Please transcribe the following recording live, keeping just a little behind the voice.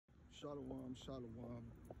Shalom, shalom.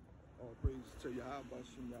 All praise to Yahweh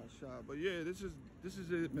Shem Yahshua. But yeah, this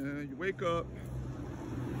is it, man. You wake up.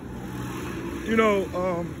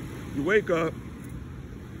 You wake up.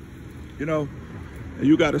 And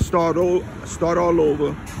you got to start all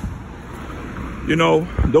over.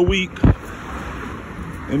 The week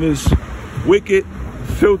in this wicked,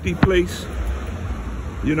 filthy place.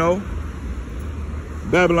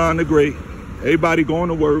 Babylon the Great. Everybody going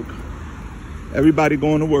to work. Everybody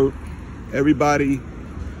going to work. Everybody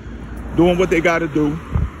doing what they got to do,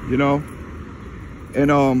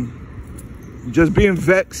 and just being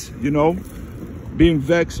vexed, being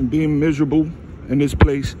vexed and being miserable in this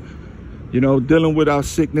place, dealing with our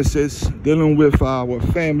sicknesses, dealing with our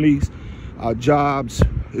families, our jobs.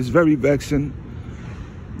 It's very vexing,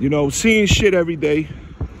 seeing shit every day,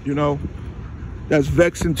 that's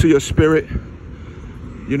vexing to your spirit,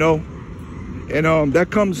 and that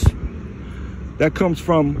comes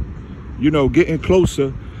from, getting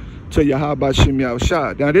closer to Yahweh Shem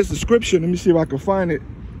Yahshua. Now, there's a scripture. Let me see if I can find it.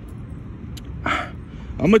 I'm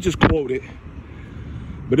going to just quote it.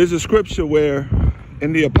 But there's a scripture where,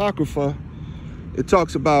 in the Apocrypha, it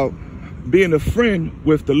talks about being a friend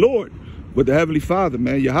with the Lord, with the Heavenly Father,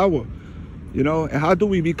 man, Yahweh. And how do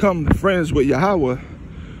we become friends with Yahweh?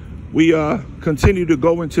 We continue to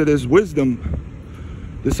go into this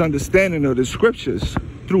wisdom, this understanding of the scriptures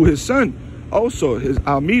through his son. Also,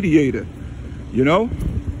 our mediator,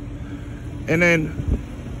 and then,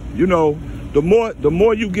 the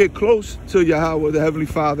more you get close to Yahweh, the Heavenly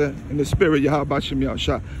Father, and the Spirit, Yahweh Shem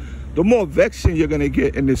Yahshua, the more vexing you're gonna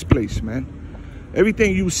get in this place, man.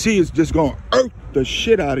 Everything you see is just gonna irk the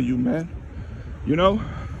shit out of you, man.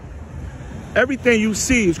 Everything you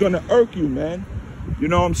see is gonna irk you, man. You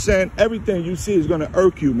know what I'm saying? Everything you see is gonna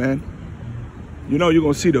irk you, man. You're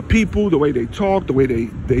going to see the people, the way they talk, the way they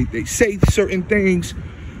say certain things.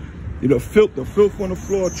 The filth on the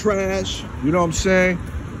floor, trash. You know what I'm saying?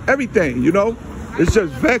 Everything, it's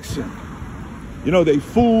just vexing. They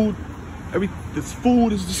food, this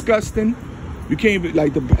food is disgusting. You can't even,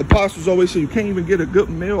 like the apostles always say, you can't even get a good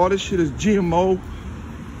meal. All this shit is GMO.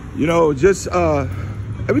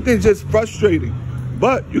 Everything's just frustrating.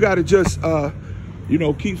 But you got to just,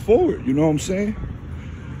 keep forward. You know what I'm saying?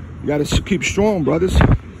 You got to keep strong, brothers.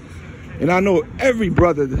 And I know every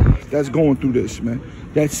brother that's going through this, man,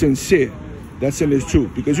 that's sincere, that's in this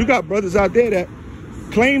truth. Because you got brothers out there that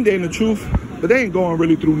claim they're in the truth, but they ain't going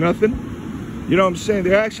really through nothing. You know what I'm saying?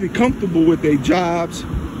 They're actually comfortable with their jobs.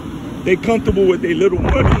 They comfortable with their little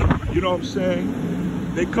money. You know what I'm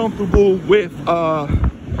saying? They comfortable with the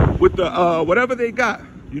whatever they got,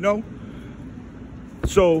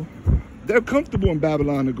 So they're comfortable in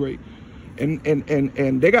Babylon the Great. And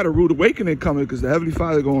they got a rude awakening coming, because the Heavenly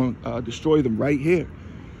Father going to destroy them right here,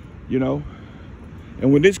 And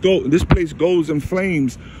when this place goes in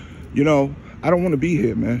flames, I don't want to be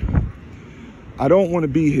here, man. I don't want to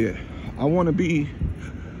be here. I want to be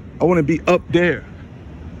up there,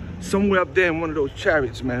 somewhere up there in one of those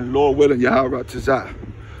chariots, man. Lord willing, Yahweh Tazah.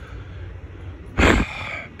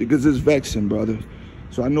 Because it's vexing, brother.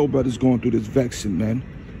 So I know brothers going through this vexing, man.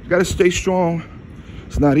 You got to stay strong.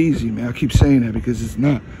 It's not easy, man. I keep saying that because it's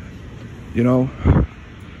not,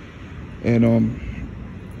 and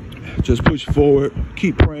just push forward,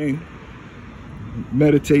 keep praying,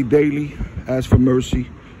 meditate daily, ask for mercy,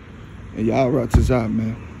 and Yahweh Tazah,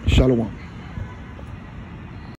 man. Shalom.